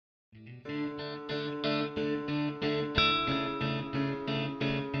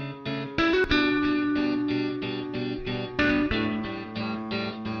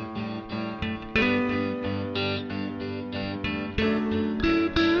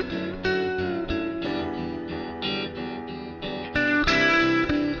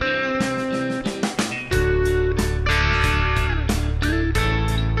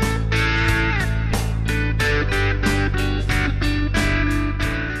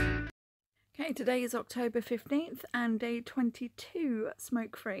Okay, today is October 15th and day 22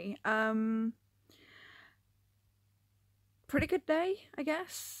 smoke-free. Pretty good day, I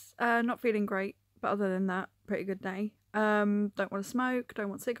guess. Not feeling great, but other than that, pretty good day. Don't want to smoke, don't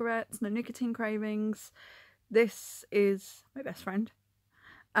want cigarettes, no nicotine cravings. This is my best friend.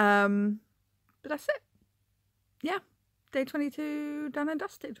 But that's it. Yeah, day 22 done and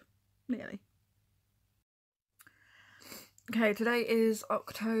dusted, nearly. Okay, today is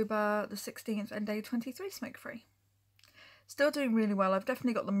October the 16th and day 23 smoke-free. Still doing really well. I've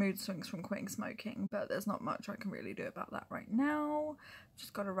definitely got the mood swings from quitting smoking, but there's not much I can really do about that right now.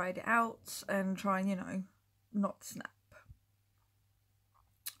 Just got to ride it out and try and, you know, not snap.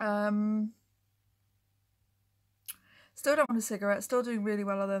 Still don't want a cigarette. Still doing really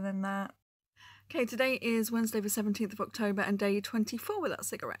well other than that. Okay, today is Wednesday the 17th of October and day 24 without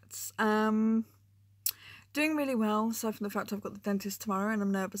cigarettes. Doing really well, aside from the fact I've got the dentist tomorrow and I'm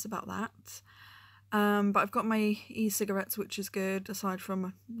nervous about that. But I've got my e-cigarettes, which is good, aside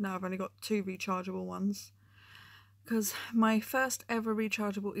from now I've only got 2 rechargeable ones. Because my first ever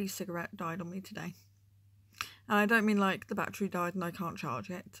rechargeable e-cigarette died on me today. And I don't mean like the battery died and I can't charge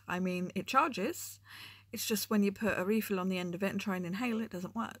it. I mean it charges, it's just when you put a refill on the end of it and try and inhale it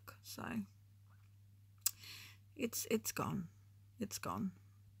doesn't work. So it's gone. It's gone.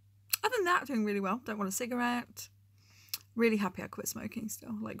 Other than that, doing really well. Don't want a cigarette. Really happy I quit smoking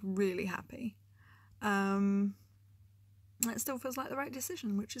still. Like, really happy. It still feels like the right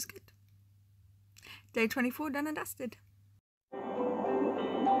decision, which is good. Day 24 done and dusted.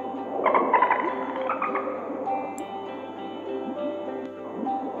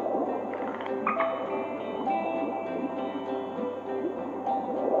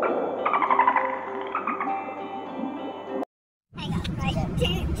 Hang on, right,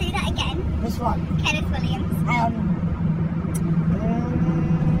 do that again. Which one? Kenneth Williams.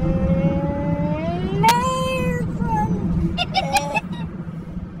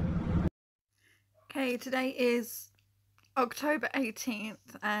 Okay, today is October 18th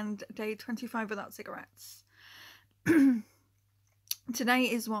and day 25 without cigarettes. Today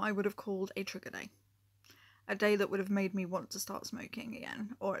is what I would have called a trigger day. A day that would have made me want to start smoking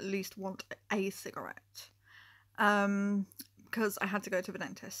again, or at least want a cigarette. Because I had to go to the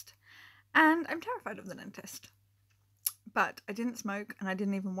dentist. And I'm terrified of the dentist. But I didn't smoke and I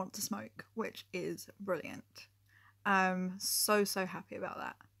didn't even want to smoke, which is brilliant. I'm so happy about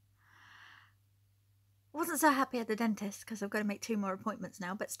that. Wasn't so happy at the dentist because I've got to make 2 more appointments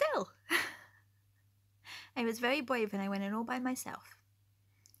now, but still. I was very brave and I went in all by myself.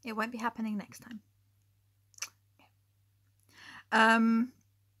 It won't be happening next time.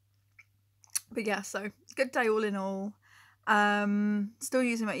 But yeah, so it's a good day all in all. Still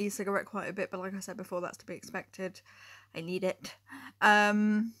using my e-cigarette quite a bit, but like I said before, that's to be expected. I need it.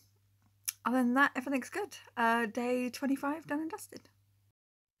 Other than that, everything's good. Day 25 done and dusted.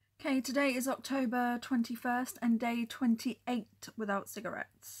 Okay, today is October 21st and day 28 without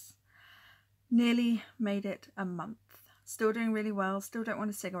cigarettes. Nearly made it a month. Still doing really well. Still don't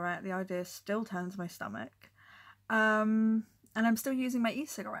want a cigarette. The idea still turns my stomach. And I'm still using my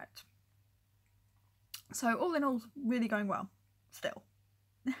e-cigarette. So all in all, really going well, still.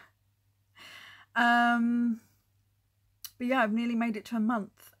 But yeah, I've nearly made it to a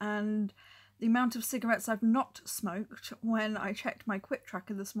month, and the amount of cigarettes I've not smoked when I checked my quit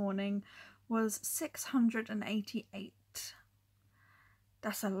tracker this morning was 688.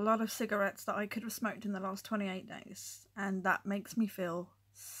 That's a lot of cigarettes that I could have smoked in the last 28 days, and that makes me feel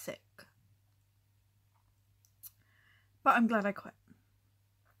sick. But I'm glad I quit.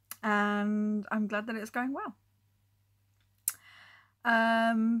 And I'm glad that it's going well.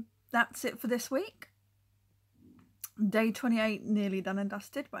 That's it for this week. Day 28 nearly done and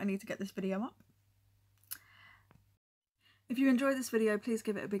dusted, but I need to get this video up. If you enjoyed this video, please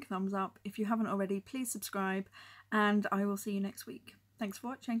give it a big thumbs up. If you haven't already, please subscribe, and I will see you next week. Thanks for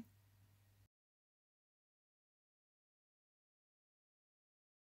watching.